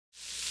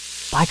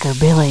Biker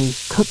Billy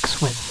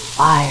cooks with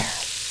fire.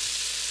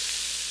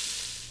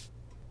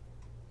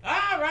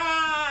 All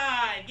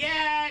right,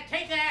 yeah,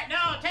 take that. No,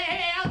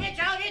 hey, I'll get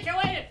you,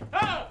 wait.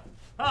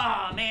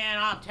 Oh, man,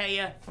 I'll tell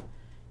you,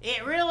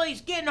 it really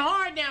is getting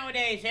hard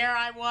nowadays. There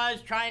I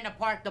was trying to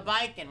park the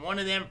bike, and one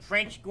of them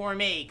French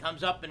gourmet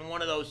comes up in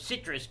one of those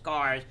citrus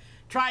cars,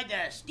 tried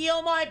to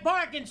steal my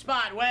parking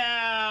spot.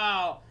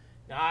 Well,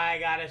 I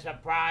got a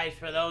surprise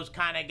for those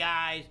kind of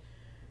guys.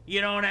 You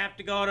don't have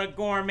to go to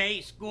gourmet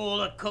school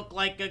to cook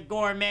like a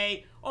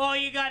gourmet. All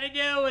you gotta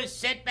do is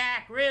sit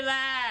back,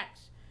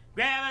 relax,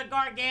 grab a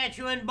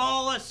gargantuan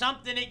bowl of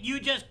something that you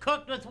just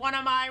cooked with one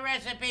of my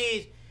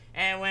recipes,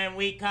 and when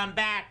we come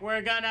back,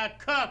 we're gonna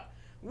cook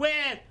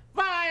with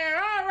fire.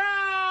 All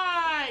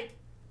right!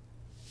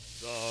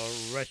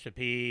 The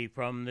recipe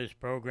from this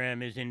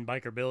program is in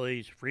Biker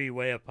Billy's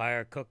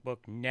Freeway-a-Fire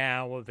cookbook,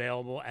 now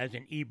available as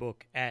an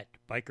ebook at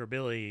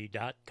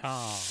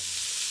bikerbilly.com.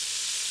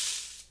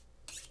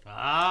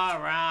 All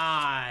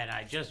right,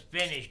 I just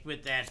finished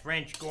with that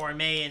French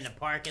gourmet in the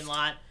parking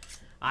lot.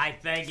 I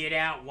figured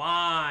out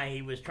why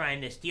he was trying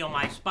to steal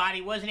my spot.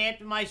 He wasn't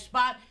after my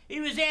spot, he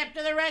was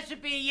after the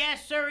recipe.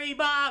 Yes, sirree,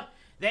 Bob.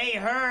 They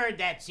heard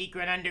that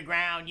secret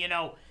underground, you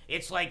know,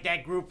 it's like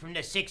that group from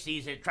the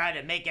 60s that tried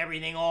to make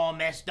everything all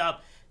messed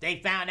up. They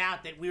found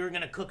out that we were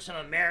going to cook some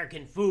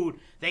American food.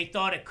 They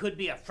thought it could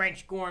be a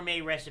French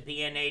gourmet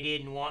recipe, and they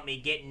didn't want me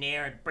getting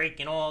there and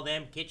breaking all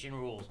them kitchen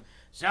rules.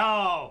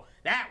 So,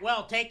 that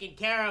well taken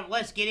care of,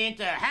 let's get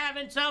into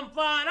having some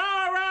fun.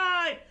 All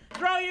right,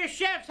 throw your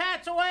chef's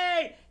hats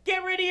away.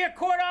 Get rid of your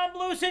cordon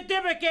bleu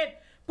certificate.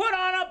 Put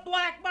on a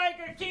black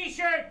biker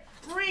t-shirt.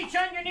 Reach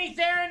underneath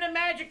there in the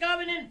magic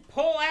oven and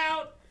pull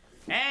out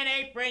an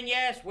apron.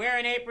 Yes, wear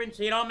an apron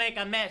so you don't make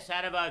a mess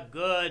out of a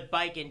good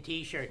biking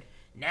t-shirt.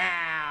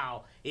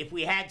 Now, if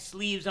we had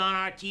sleeves on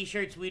our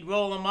t-shirts, we'd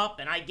roll them up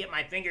and I'd get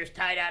my fingers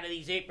tied out of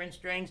these apron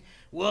strings.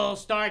 We'll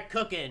start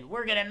cooking.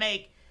 We're gonna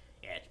make,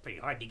 yeah, it's pretty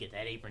hard to get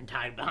that apron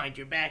tied behind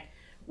your back.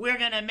 We're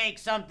gonna make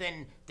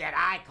something that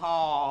I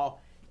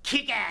call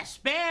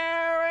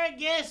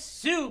asparagus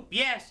soup.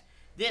 Yes,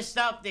 this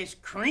stuff, this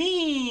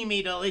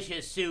creamy,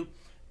 delicious soup,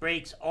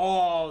 breaks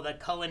all the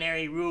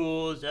culinary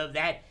rules of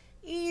that,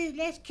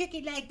 let's cook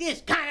it like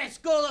this kind of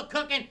school of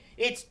cooking.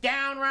 It's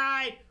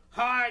downright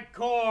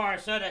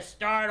hardcore. So to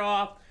start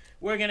off,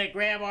 we're gonna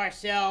grab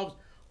ourselves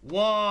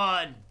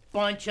one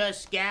bunch of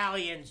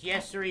scallions.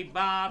 Yes, sirree,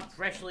 Bob,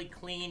 freshly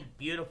cleaned,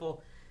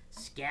 beautiful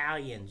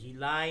scallions. You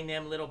line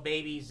them little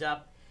babies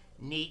up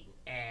neat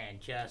and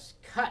just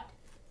cut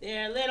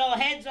their little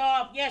heads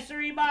off. Yes,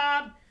 sirree,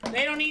 Bob.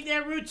 They don't need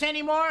their roots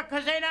anymore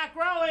because they're not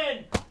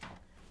growing.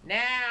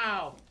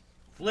 Now,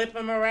 flip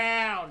them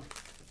around.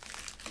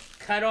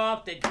 Cut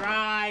off the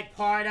dry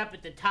part up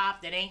at the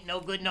top that ain't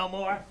no good no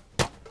more.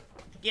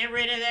 Get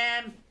rid of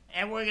them,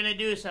 and we're gonna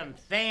do some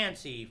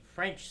fancy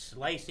French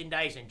slice and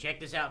dice. And check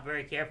this out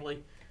very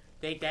carefully.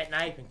 Take that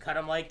knife and cut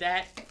them like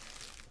that.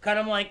 Cut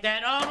them like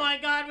that. Oh my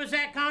God, was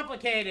that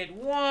complicated?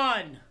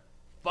 One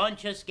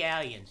bunch of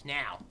scallions.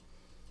 Now,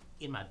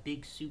 in my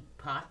big soup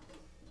pot,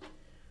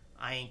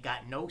 I ain't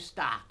got no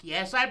stock.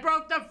 Yes, I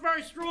broke the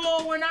first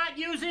rule. We're not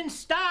using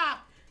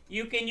stock.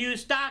 You can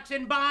use stocks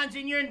and bonds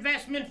in your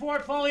investment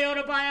portfolio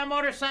to buy a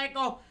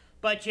motorcycle,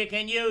 but you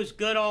can use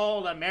good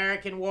old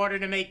American water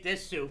to make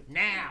this soup.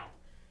 Now,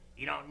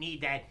 you don't need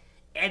that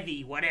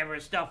heavy whatever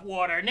stuff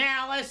water.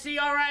 Now, let's see.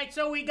 All right,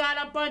 so we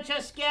got a bunch of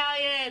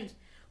scallions.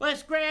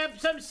 Let's grab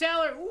some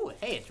celery. Ooh,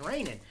 hey, it's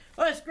raining.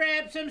 Let's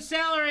grab some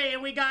celery,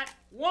 and we got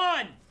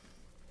 1,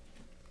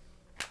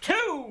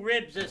 2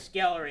 ribs of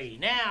celery.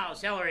 Now,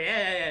 celery,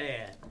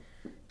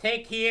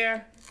 take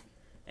here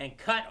and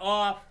cut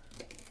off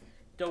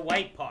the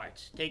white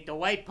parts. Take the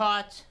white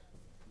parts,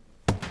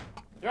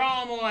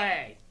 throw them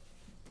away.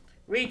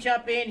 Reach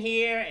up in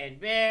here and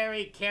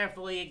very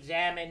carefully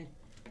examine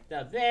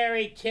the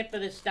very tip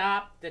of the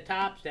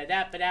tops, the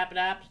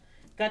dap-a-dap-a-daps.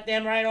 Cut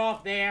them right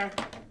off there.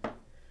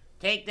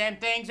 Take them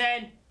things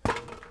and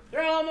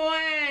throw them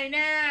away.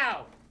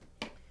 Now,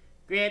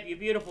 grab your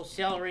beautiful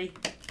celery,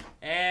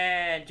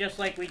 and just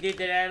like we did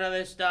to that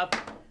other stuff,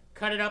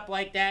 cut it up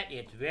like that.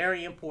 It's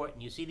very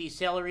important. You see these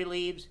celery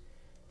leaves?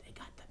 They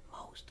got the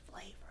most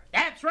flavor.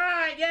 That's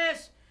right,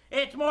 yes.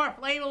 It's more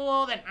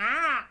flavorful than,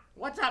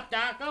 what's up,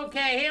 Doc?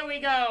 Okay, here we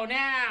go.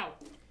 Now,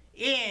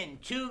 in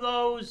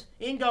goes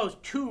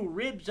 2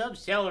 ribs of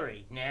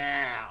celery.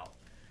 Now,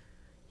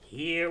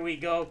 here we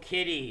go,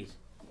 kiddies.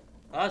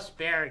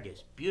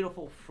 Asparagus,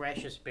 beautiful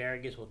fresh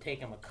asparagus. We'll take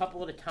them a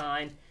couple at a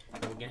time,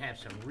 and we're gonna have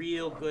some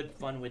real good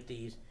fun with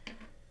these.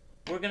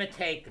 We're gonna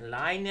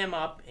line them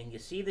up, and you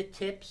see the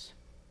tips?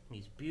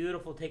 These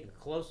beautiful, take a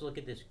close look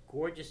at this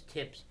gorgeous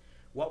tips.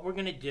 What we're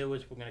gonna do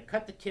is we're gonna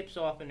cut the tips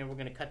off, and then we're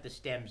gonna cut the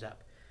stems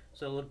up.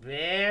 So look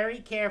very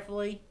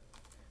carefully.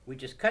 We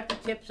just cut the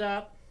tips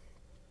up.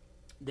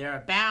 They're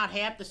about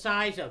half the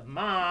size of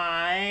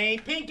my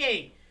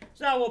pinky.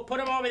 So we'll put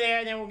them over there,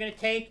 and then we're gonna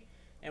take,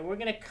 and we're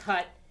gonna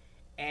cut,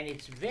 and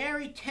it's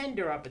very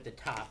tender up at the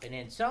top, and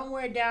then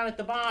somewhere down at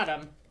the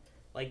bottom,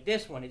 like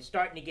this one, it's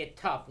starting to get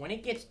tough. When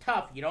it gets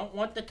tough, you don't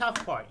want the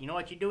tough part. You know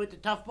what you do with the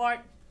tough part?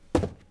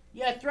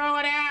 You throw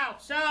it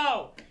out.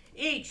 So,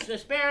 each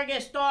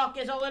asparagus stalk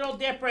is a little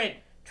different.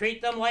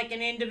 Treat them like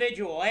an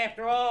individual.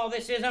 After all,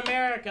 this is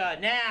America.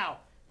 Now,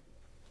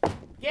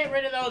 get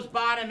rid of those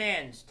bottom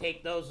ends.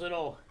 Take those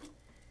little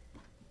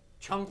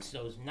chunks,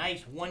 those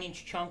nice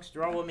 1-inch chunks,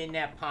 throw them in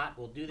that pot.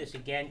 We'll do this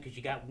again because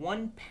you got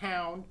 1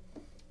 pound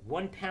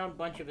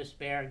bunch of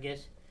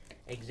asparagus.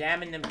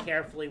 Examine them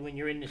carefully when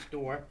you're in the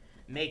store.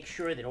 Make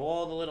sure that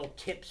all the little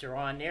tips are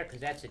on there because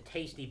that's the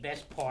tasty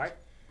best part.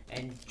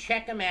 And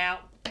check them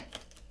out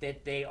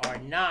that they are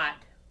not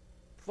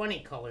funny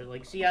colored.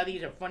 Like, see how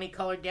these are funny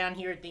colored down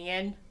here at the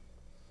end?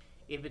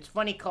 If it's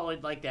funny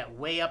colored like that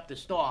way up the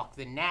stalk,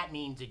 then that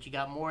means that you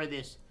got more of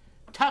this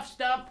tough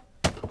stuff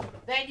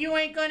that you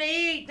ain't gonna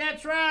eat.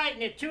 That's right.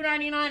 And at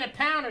 $2.99 a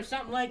pound or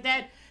something like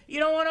that, you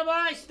don't want to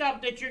buy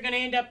stuff that you're gonna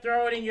end up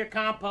throwing in your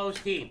compost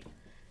heap.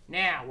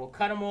 Now, we'll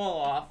cut them all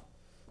off.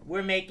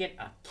 We're making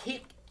a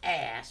kick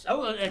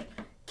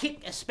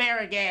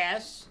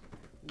asparagus,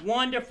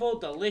 wonderful,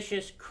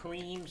 delicious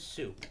cream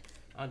soup.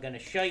 I'm going to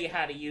show you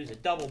how to use a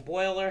double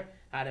boiler,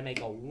 how to make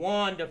a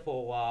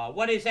wonderful,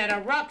 what is that,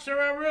 a rux or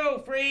a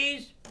roux,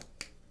 Freeze?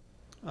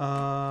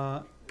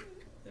 Well,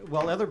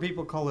 other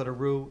people call it a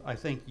roux. I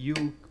think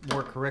you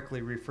more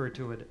correctly refer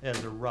to it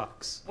as a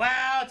rux.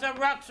 Well, it's a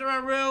rux or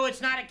a roux.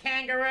 It's not a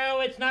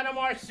kangaroo. It's not a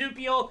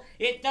marsupial.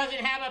 It doesn't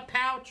have a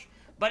pouch,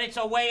 but it's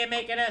a way of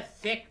making a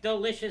thick,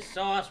 delicious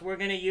sauce. We're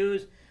going to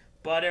use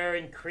butter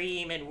and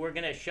cream, and we're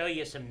going to show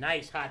you some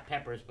nice hot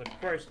peppers. But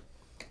first,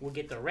 we'll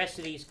get the rest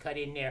of these cut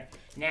in there.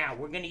 Now,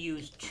 we're going to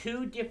use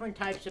 2 different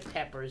types of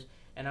peppers,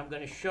 and I'm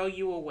going to show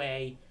you a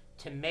way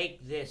to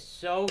make this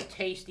so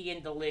tasty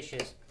and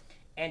delicious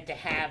and to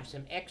have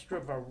some extra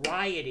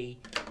variety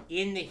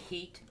in the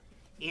heat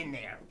in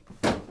there.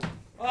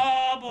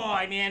 Oh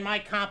boy, man, my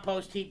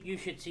compost heap, you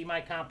should see my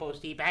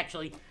compost heap.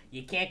 Actually,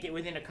 you can't get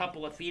within a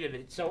couple of feet of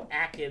it. It's so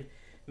active.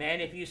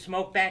 Man, if you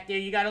smoke back there,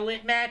 you got a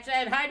lit match.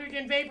 That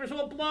hydrogen vapors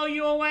will blow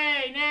you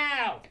away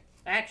now.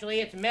 Actually,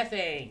 it's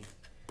methane.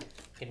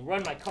 Can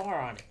run my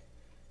car on it.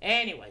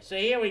 Anyway, so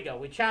here we go.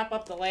 We chop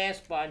up the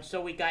last bunch.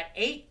 So we got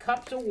 8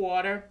 cups of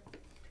water.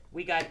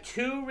 We got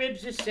 2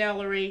 ribs of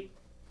celery.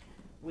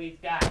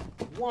 We've got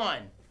 1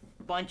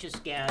 bunch of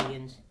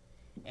scallions.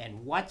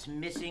 And what's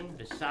missing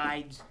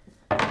besides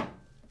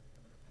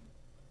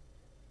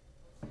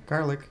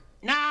Garlic.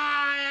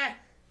 nah,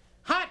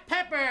 hot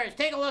peppers?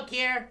 Take a look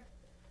here.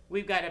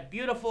 We've got a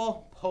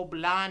beautiful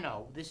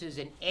poblano. This is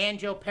an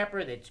anjo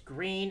pepper that's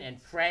green and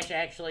fresh,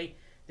 actually.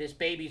 This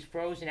baby's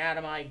frozen out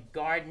of my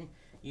garden.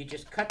 You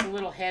just cut the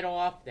little head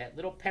off, that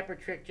little pepper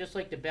trick, just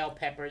like the bell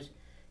peppers.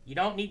 You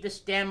don't need the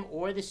stem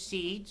or the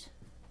seeds.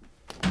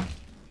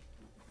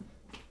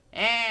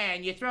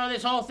 And you throw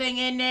this whole thing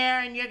in there,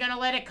 and you're going to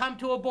let it come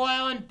to a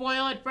boil and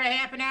boil it for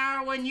half an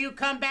hour. When you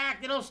come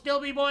back, it'll still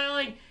be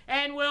boiling,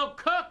 and we'll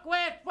cook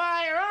with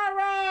fire. All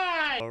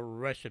right! A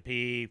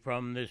recipe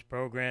from this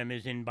program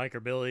is in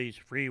Biker Billy's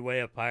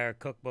Freeway-a-Fire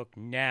cookbook,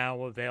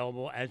 now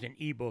available as an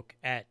ebook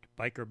at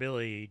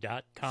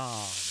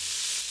bikerbilly.com.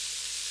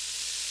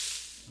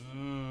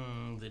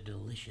 The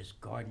delicious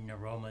garden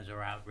aromas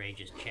are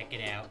outrageous. Check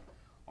it out.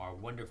 Our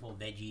wonderful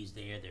veggies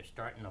there, they're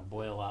starting to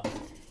boil up.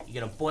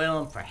 You're gonna boil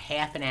them for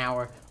half an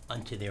hour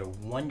until they're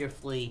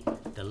wonderfully,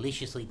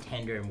 deliciously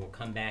tender, and we'll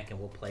come back and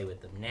we'll play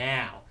with them.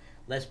 Now,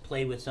 let's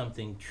play with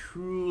something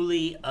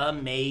truly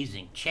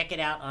amazing. Check it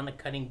out on the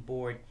cutting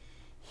board.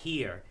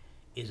 Here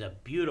is a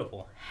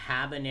beautiful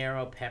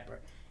habanero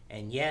pepper.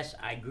 And yes,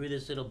 I grew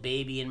this little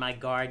baby in my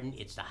garden.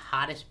 It's the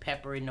hottest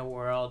pepper in the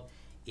world.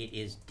 It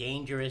is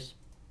dangerous.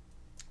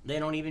 They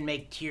don't even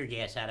make tear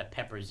gas out of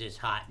peppers this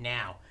hot.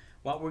 Now,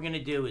 what we're going to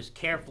do is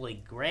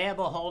carefully grab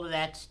a hold of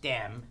that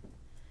stem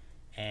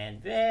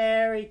and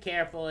very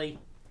carefully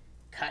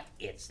cut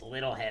its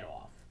little head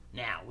off.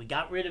 Now, we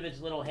got rid of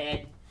its little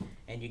head,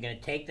 and you're going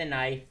to take the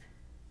knife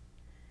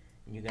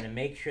and you're going to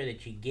make sure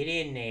that you get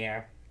in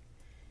there.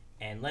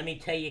 And let me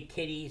tell you,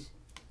 kiddies,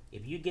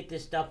 if you get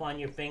this stuff on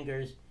your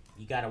fingers,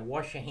 you got to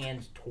wash your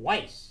hands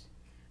twice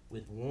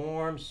with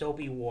warm,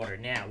 soapy water.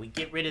 Now, we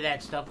get rid of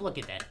that stuff. Look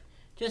at that.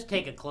 Just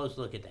take a close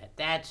look at that.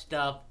 That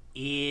stuff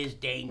is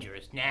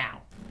dangerous.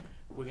 Now,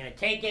 we're going to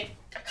take it,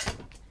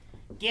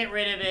 get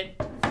rid of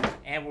it,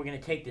 and we're going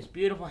to take this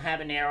beautiful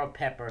habanero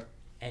pepper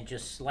and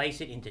just slice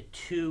it into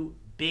 2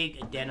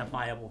 big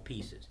identifiable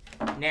pieces.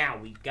 Now,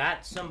 we've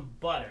got some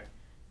butter.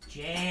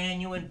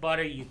 Genuine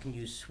butter. You can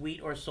use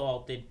sweet or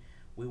salted.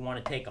 We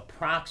want to take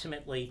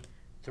approximately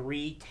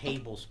 3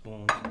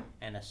 tablespoons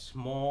and a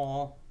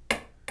small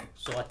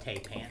saute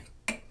pan.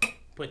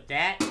 Put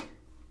that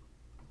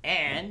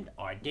and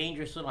our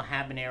dangerous little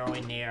habanero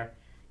in there,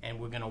 and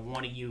we're going to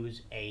want to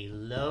use a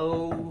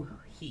low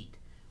heat.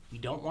 We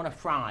don't want to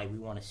fry, we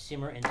want to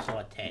simmer and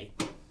saute.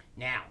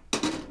 Now,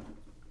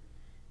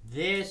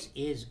 this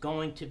is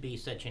going to be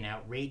such an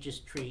outrageous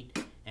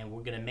treat, and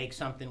we're going to make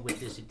something with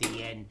this at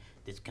the end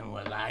that's going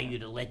to allow you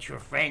to let your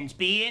friends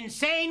be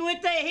insane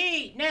with the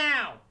heat.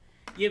 Now,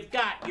 you've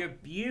got your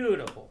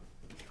beautiful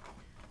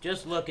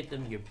Just look at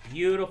them, your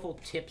beautiful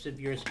tips of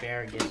your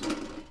asparagus.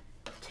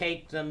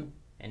 Take them,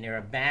 and they're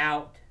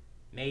about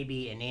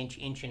maybe an inch,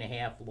 inch and a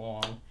half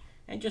long,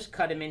 and just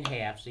cut them in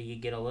half so you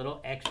get a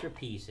little extra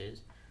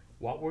pieces.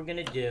 What we're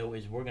gonna do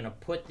is we're gonna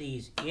put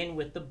these in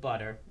with the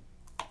butter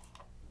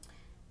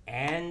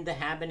and the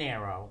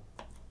habanero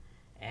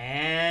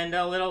and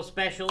a little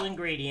special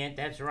ingredient.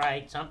 That's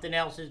right, something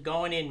else is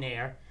going in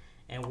there,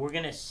 and we're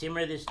gonna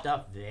simmer this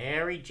stuff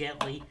very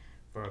gently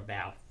for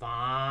about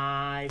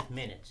 5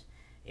 minutes.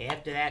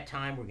 After that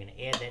time, we're gonna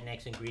add that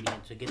next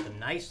ingredient. So get them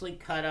nicely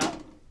cut up,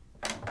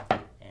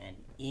 and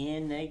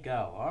in they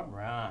go. All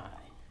right.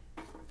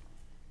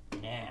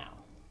 Now,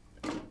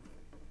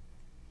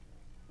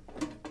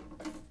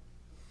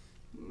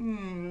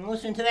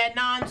 listen to that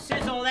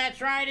non-sizzle.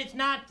 That's right, it's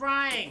not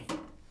frying.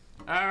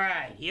 All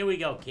right, here we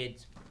go,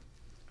 kids.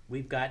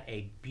 We've got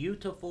a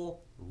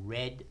beautiful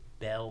red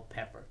bell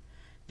pepper.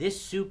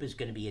 This soup is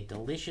going to be a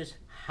delicious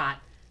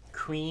hot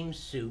cream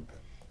soup,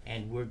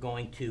 and we're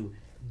going to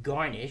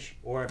garnish,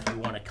 or if you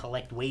want to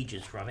collect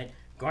wages from it,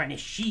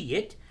 garnish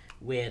it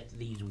with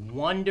these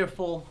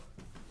wonderful,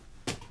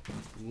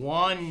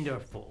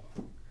 wonderful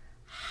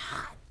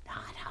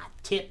hot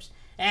tips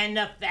and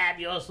the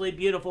fabulously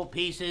beautiful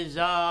pieces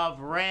of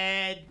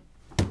red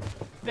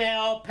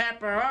bell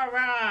pepper. All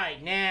right,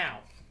 now,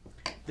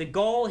 the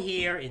goal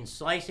here in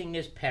slicing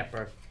this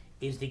pepper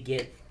is to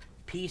get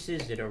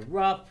pieces that are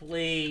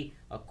roughly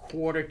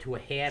 1/4 to a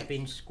 1/2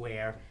 inch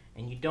square,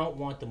 and you don't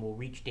want them, will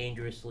reach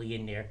dangerously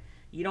in there.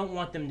 You don't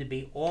want them to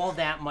be all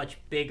that much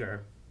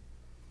bigger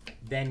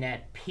than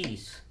that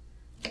piece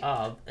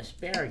of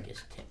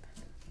asparagus tip.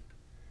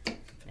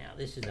 Now,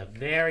 this is a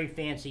very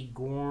fancy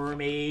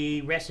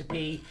gourmet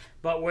recipe,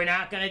 but we're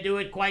not going to do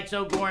it quite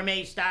so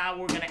gourmet style.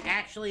 We're going to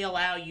actually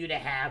allow you to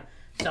have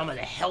some of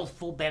the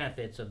healthful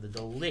benefits of the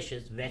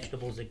delicious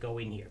vegetables that go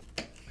in here.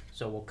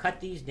 So we'll cut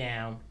these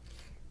down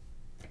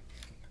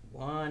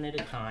one at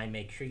a time.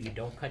 Make sure you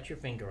don't cut your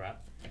finger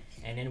up.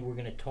 And then we're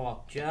going to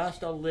talk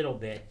just a little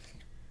bit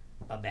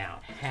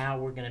about how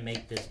we're going to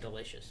make this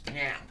delicious.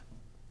 Now,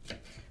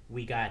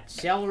 we got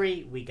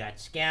celery, we got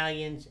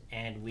scallions,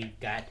 and we've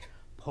got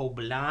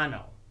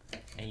poblano.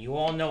 And you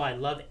all know I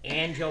love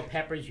anjo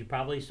peppers. You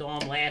probably saw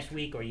them last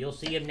week, or you'll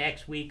see them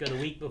next week or the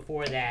week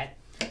before that.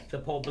 The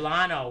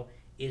poblano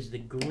is the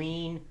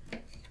green,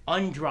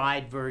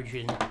 undried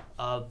version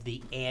of the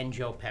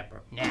anjo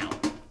pepper. Now,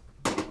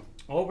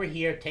 over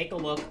here, take a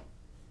look.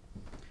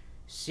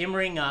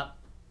 Simmering up.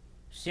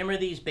 Simmer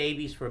these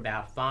babies for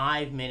about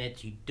 5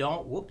 minutes. You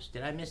don't, whoops,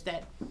 did I miss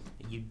that?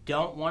 You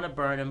don't want to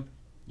burn them.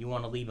 You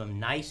want to leave them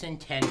nice and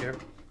tender.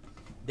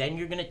 Then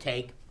you're going to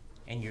take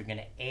and you're going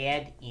to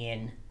add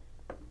in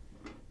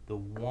the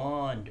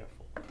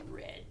wonderful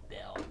red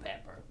bell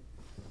pepper.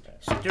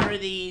 Stir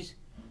these.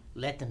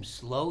 Let them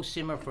slow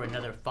simmer for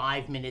another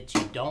 5 minutes.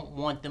 You don't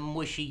want them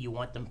mushy. You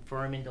want them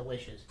firm and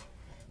delicious.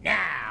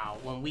 Now,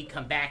 when we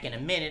come back in a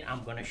minute,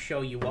 I'm going to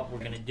show you what we're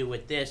going to do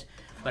with this.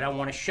 But I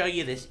want to show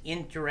you this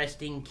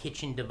interesting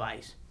kitchen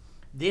device.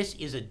 This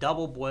is a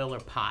double boiler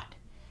pot.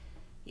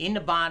 In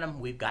the bottom,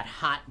 we've got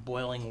hot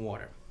boiling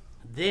water.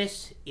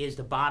 This is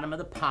the bottom of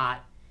the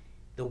pot.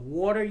 The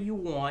water you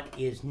want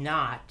is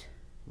not,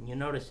 and you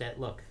notice that,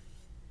 look,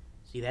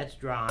 see that's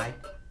dry.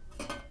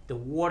 The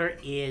water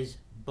is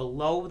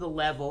below the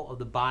level of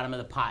the bottom of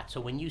the pot. So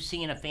when you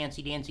see in a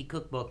fancy dancy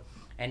cookbook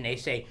and they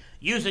say,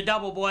 use a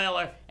double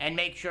boiler and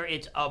make sure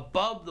it's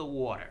above the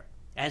water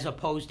as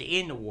opposed to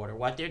in the water,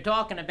 what they're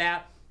talking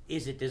about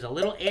is that there's a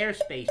little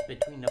airspace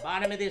between the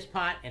bottom of this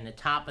pot and the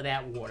top of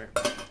that water.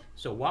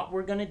 So what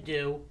we're going to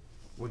do,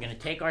 we're going to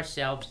take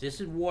ourselves,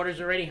 this is water's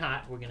already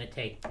hot, we're going to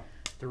take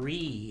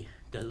 3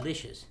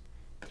 delicious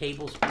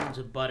tablespoons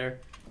of butter,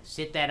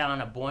 sit that on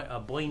a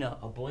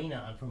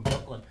boina, I'm from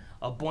Brooklyn,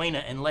 a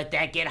boina, and let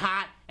that get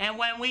hot. And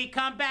when we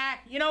come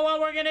back, you know what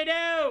we're going to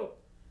do?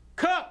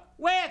 Cook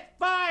with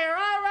fire,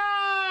 all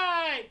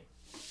right!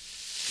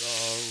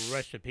 The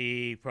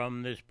recipe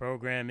from this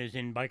program is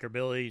in Biker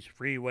Billy's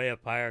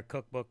Freeway-a-Fire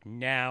cookbook,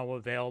 now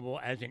available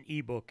as an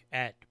ebook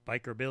at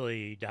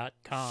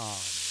bikerbilly.com.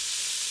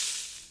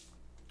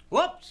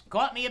 Whoops,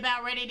 caught me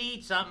about ready to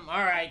eat something.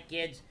 All right,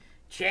 kids,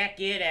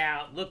 check it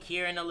out. Look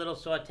here in the little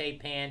saute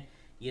pan.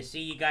 You see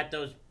you got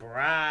those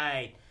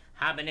bright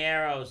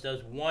habaneros,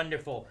 those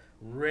wonderful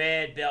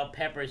red bell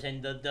peppers,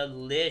 and the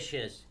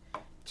delicious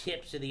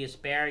tips of the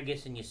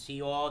asparagus, and you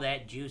see all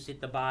that juice at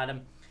the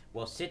bottom.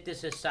 We'll sit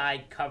this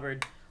aside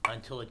covered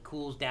until it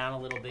cools down a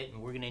little bit,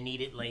 and we're going to need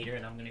it later,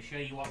 and I'm going to show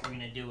you what we're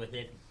going to do with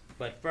it.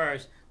 But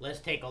first, let's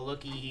take a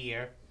looky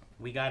here.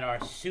 We got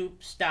our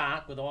soup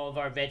stock with all of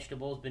our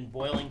vegetables, been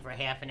boiling for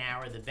half an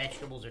hour. The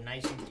vegetables are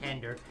nice and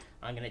tender.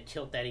 I'm going to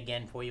tilt that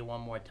again for you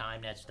one more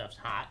time. That stuff's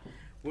hot.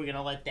 We're going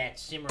to let that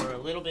simmer a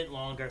little bit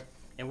longer,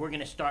 and we're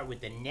going to start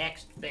with the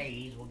next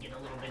phase. We'll get a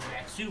little bit of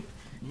that soup.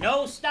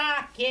 No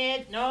stock,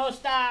 kids, no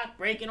stock.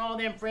 Breaking all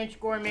them French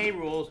gourmet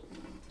rules.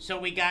 So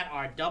we got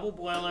our double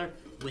boiler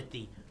with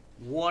the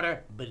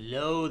water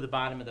below the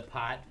bottom of the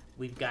pot.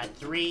 We've got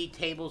 3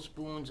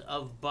 tablespoons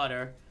of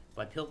butter. If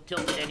I tilt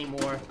it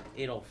anymore,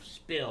 it'll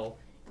spill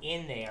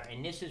in there,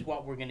 and this is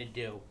what we're going to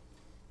do.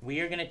 We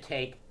are going to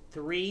take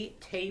 3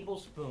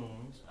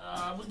 tablespoons.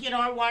 We'll get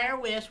our wire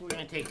whisk. We're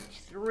going to take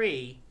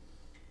 3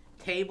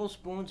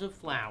 tablespoons of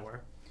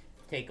flour.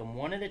 Take them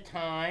one at a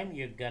time.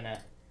 You're going to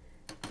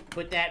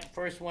put that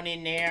first one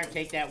in there.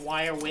 Take that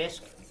wire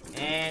whisk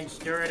and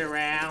stir it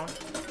around.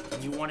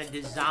 And you want to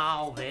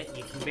dissolve it.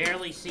 You can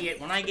barely see it.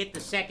 When I get the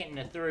second and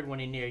the third one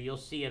in there, you'll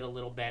see it a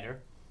little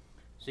better.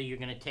 So you're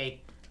going to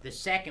take the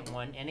second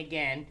one, and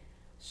again,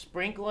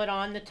 sprinkle it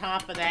on the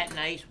top of that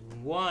nice,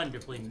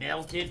 wonderfully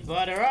melted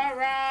butter. All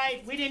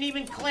right, we didn't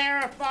even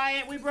clarify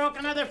it. We broke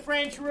another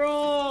French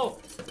rule.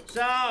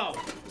 So,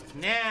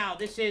 now,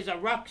 this is a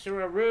rux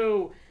or a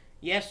roux.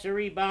 Yes,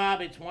 sirree,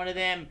 Bob, it's one of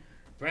them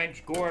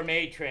French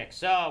gourmet tricks.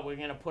 So, we're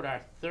going to put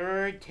our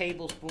 3rd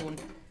tablespoon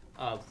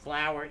of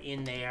flour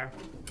in there.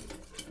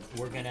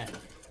 We're going to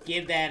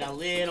give that a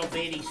little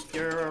bitty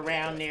stir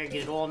around there,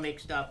 get it all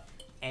mixed up.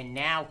 And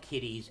now,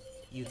 kiddies,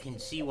 you can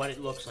see what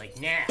it looks like.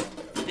 Now,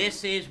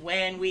 this is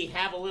when we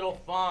have a little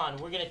fun.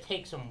 We're going to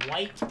take some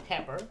white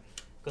pepper,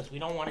 because we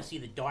don't want to see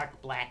the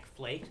dark black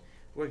flakes.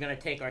 We're going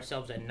to take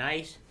ourselves a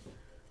nice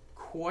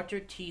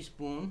 1/4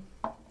 teaspoon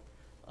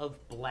of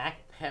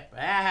black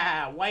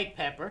pepper, white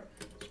pepper.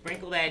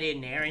 Sprinkle that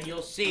in there, and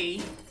you'll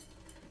see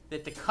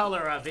that the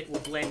color of it will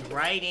blend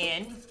right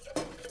in.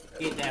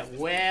 Get that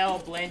well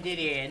blended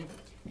in.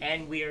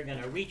 And we are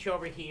going to reach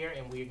over here,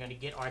 and we are going to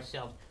get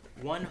ourselves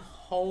 1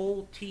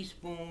 whole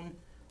teaspoon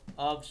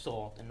of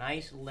salt, a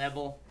nice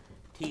level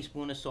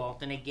teaspoon of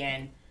salt, and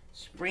again,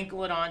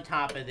 sprinkle it on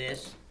top of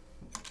this.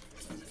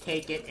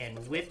 Take it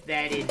and whip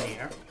that in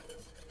there,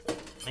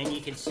 and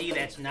you can see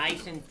that's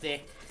nice and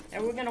thick,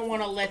 and we're going to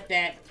want to let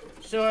that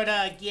sort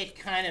of get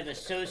kind of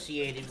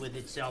associated with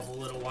itself a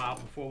little while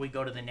before we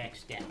go to the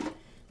next step.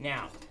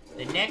 Now,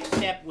 the next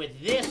step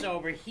with this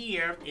over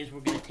here is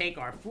we're going to take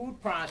our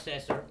food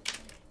processor,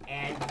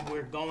 and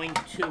we're going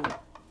to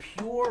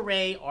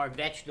puree our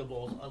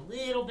vegetables a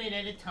little bit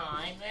at a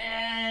time.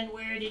 And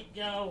where'd it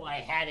go? I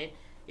had it.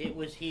 It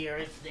was here.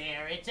 It's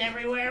there. It's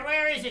everywhere.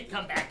 Where is it?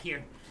 Come back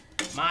here.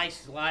 My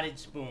slotted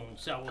spoon.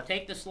 So we'll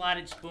take the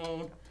slotted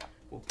spoon.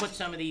 We'll put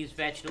some of these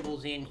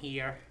vegetables in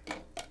here.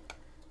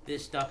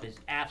 This stuff is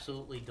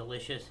absolutely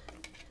delicious.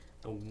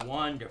 The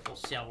wonderful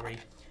celery.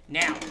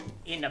 Now,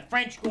 in the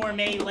French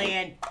gourmet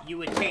land, you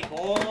would take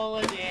all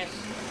of this.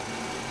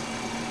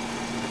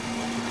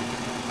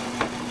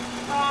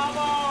 Come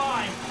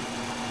on!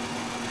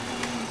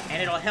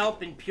 And it'll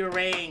help in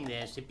pureeing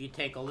this if you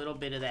take a little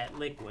bit of that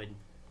liquid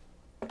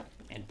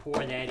and pour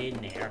that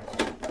in there.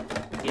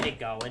 Get it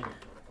going.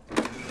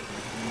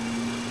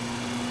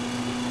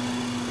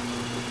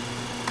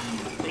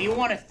 So you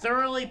want to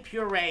thoroughly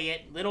puree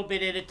it, little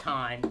bit at a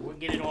time. We'll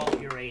get it all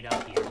pureed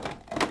up here.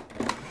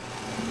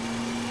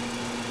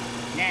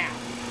 Now,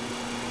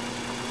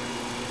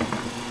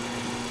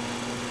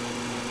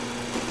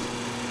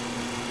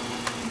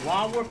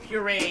 while we're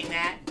pureeing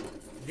that,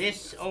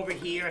 this over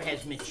here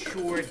has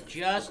matured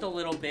just a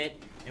little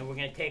bit, and we're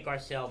going to take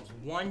ourselves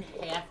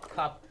 1/2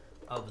 cup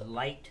of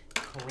light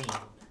cream.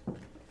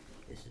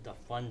 This is the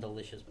fun,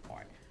 delicious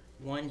part.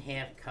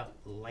 1/2 cup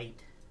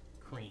light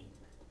cream.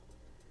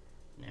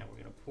 Now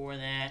we're going to pour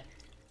that,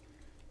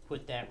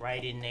 put that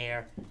right in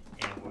there,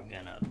 and we're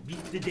going to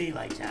beat the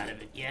daylights out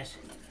of it, yes?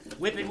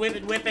 Whip it, whip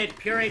it, whip it,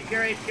 puree,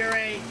 puree,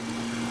 puree.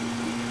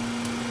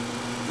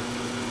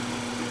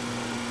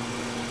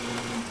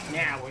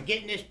 Now, we're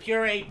getting this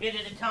puree bit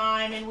at a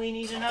time, and we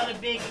need another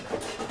big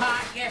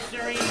pot. Yes,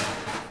 sirree,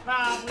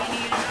 Bob, we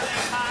need another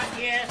pot.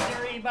 Yes,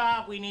 sirree,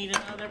 Bob, we need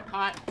another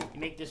pot. You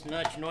make this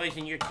much noise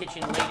in your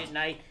kitchen late at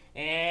night,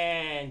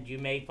 and you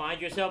may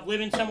find yourself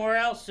living somewhere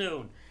else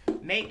soon.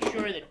 Make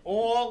sure that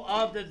all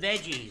of the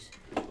veggies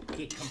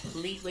get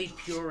completely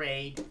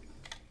pureed.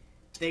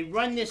 They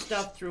run this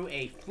stuff through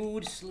a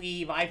food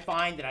sleeve. I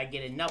find that I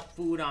get enough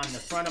food on the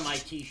front of my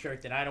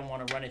t-shirt that I don't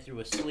want to run it through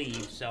a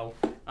sleeve, so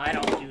I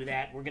don't do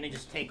that. We're going to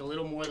just take a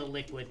little more of the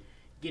liquid,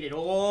 get it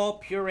all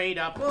pureed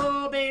up.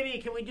 Oh,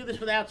 baby, can we do this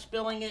without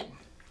spilling it?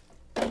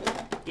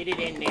 Get it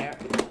in there.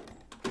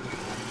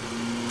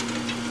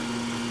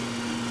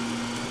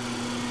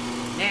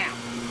 Now,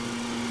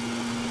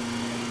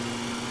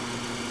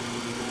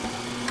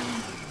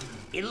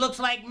 it looks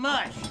like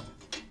mush.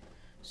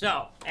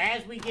 So,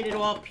 as we get it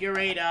all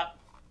pureed up,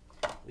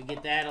 we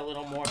get that a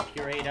little more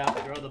pureed up,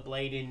 throw the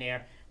blade in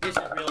there. This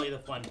is really the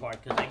fun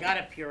part, because I got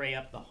to puree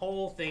up the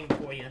whole thing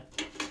for you,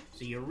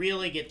 so you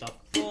really get the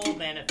full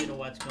benefit of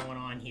what's going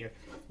on here.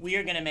 We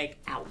are going to make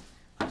out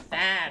a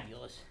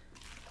fabulous,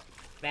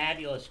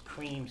 fabulous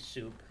cream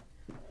soup.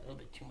 A little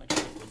bit too much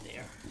liquid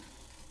there.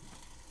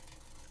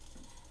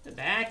 The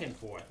back and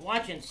forth.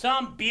 Watching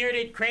some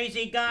bearded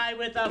crazy guy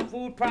with a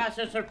food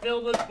processor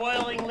filled with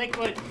boiling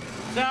liquid.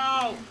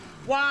 So,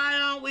 why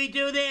don't we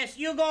do this?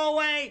 You go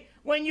away.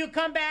 When you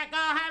come back,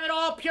 I'll have it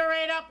all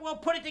pureed up. We'll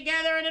put it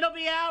together, and it'll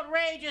be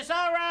outrageous.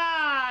 All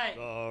right.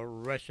 The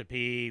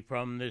recipe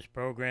from this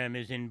program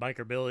is in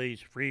Biker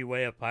Billy's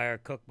Freeway-a-Fire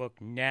cookbook,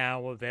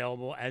 now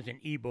available as an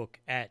ebook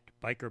at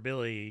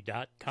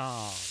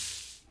bikerbilly.com.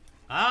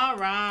 All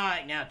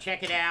right. Now,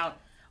 check it out.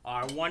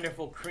 Our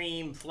wonderful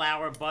cream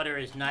flour butter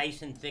is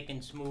nice and thick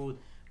and smooth.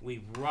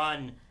 We've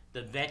run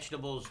the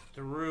vegetables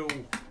through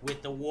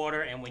with the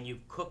water, and when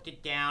you've cooked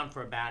it down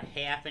for about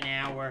half an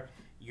hour,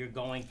 you're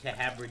going to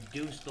have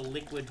reduced the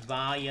liquid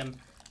volume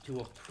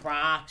to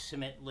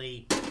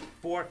approximately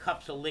 4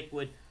 cups of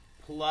liquid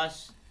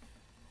plus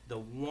the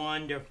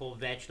wonderful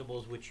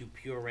vegetables which you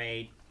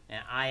pureed.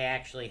 And I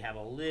actually have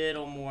a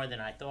little more than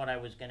I thought I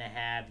was going to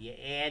have. You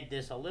add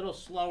this a little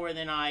slower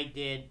than I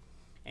did,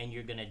 and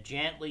you're going to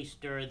gently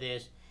stir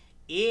this.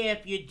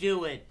 If you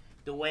do it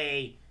the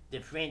way the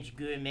French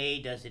gourmet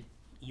does it,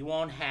 you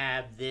won't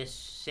have this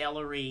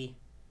celery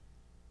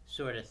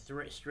sort of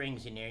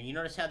strings in there. You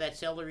notice how that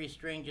celery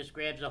string just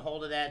grabs a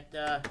hold of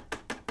that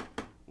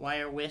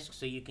wire whisk,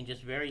 so you can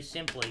just very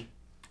simply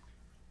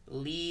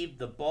leave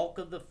the bulk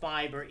of the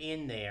fiber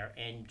in there,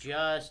 and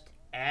just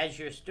as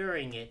you're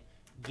stirring it,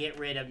 get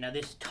rid of. Now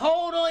this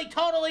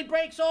totally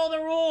breaks all the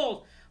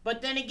rules,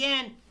 but then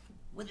again,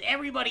 with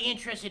everybody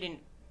interested in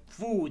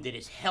food that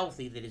is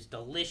healthy, that is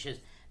delicious,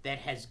 that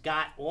has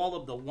got all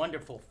of the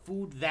wonderful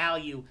food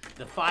value,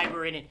 the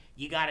fiber in it,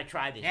 you got to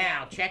try this.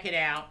 Now, check it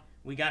out.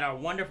 We got our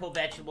wonderful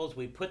vegetables.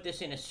 We put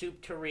this in a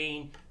soup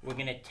tureen. We're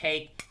going to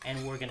take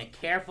and we're going to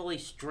carefully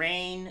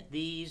strain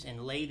these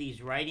and lay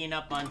these right in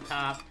up on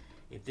top.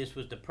 If this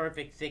was the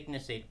perfect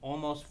thickness, they'd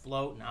almost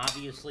float, and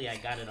obviously I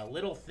got it a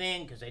little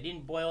thin because I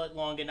didn't boil it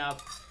long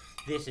enough.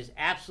 This is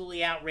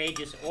absolutely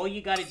outrageous. All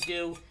you got to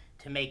do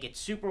to make it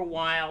super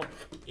wild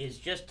is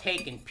just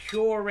take and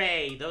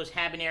puree those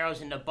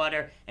habaneros in the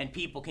butter, and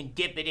people can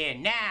dip it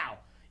in. Now,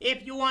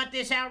 if you want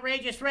this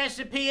outrageous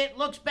recipe, it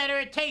looks better,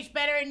 it tastes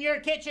better in your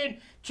kitchen,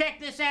 check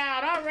this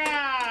out. All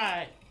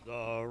right.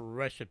 The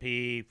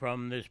recipe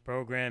from this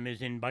program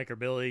is in Biker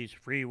Billy's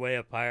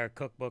Freeway-a-Fire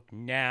cookbook,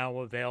 now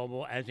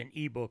available as an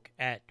ebook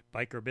at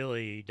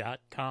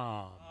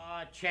bikerbilly.com.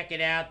 Check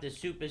it out. The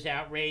soup is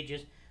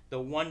outrageous. The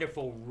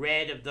wonderful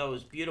red of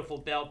those beautiful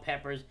bell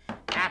peppers,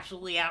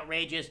 absolutely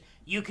outrageous.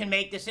 You can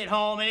make this at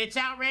home, and it's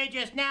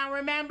outrageous. Now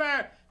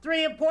remember,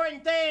 3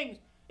 important things.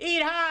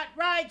 Eat hot,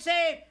 ride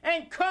safe,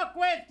 and cook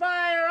with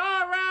fire.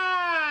 All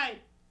right!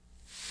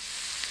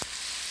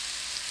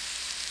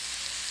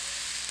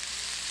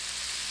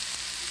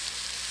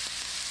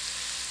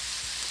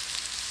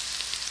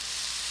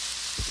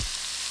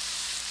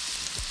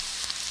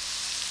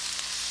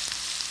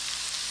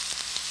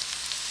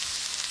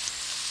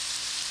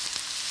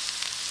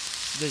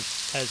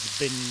 This has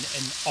been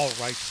an All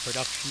Right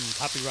production,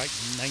 copyright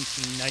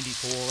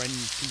 1994 and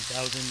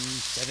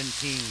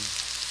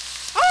 2017.